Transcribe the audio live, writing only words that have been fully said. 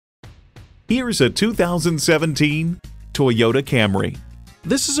Here's a 2017 Toyota Camry.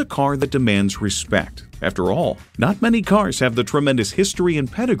 This is a car that demands respect. After all, not many cars have the tremendous history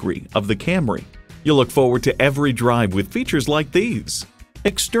and pedigree of the Camry. You'll look forward to every drive with features like these: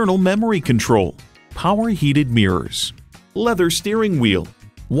 external memory control, power heated mirrors, leather steering wheel,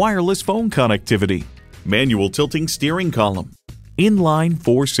 wireless phone connectivity, manual tilting steering column, inline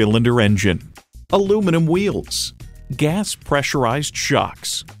 4-cylinder engine, aluminum wheels, gas pressurized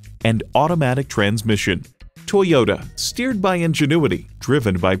shocks, and automatic transmission. Toyota, steered by ingenuity,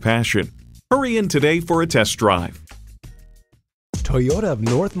 driven by passion. Hurry in today for a test drive. Toyota of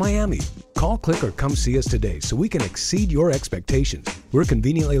North Miami. Call, click, or come see us today so we can exceed your expectations. We're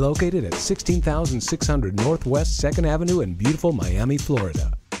conveniently located at 16,600 Northwest 2nd Avenue in beautiful Miami,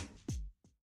 Florida.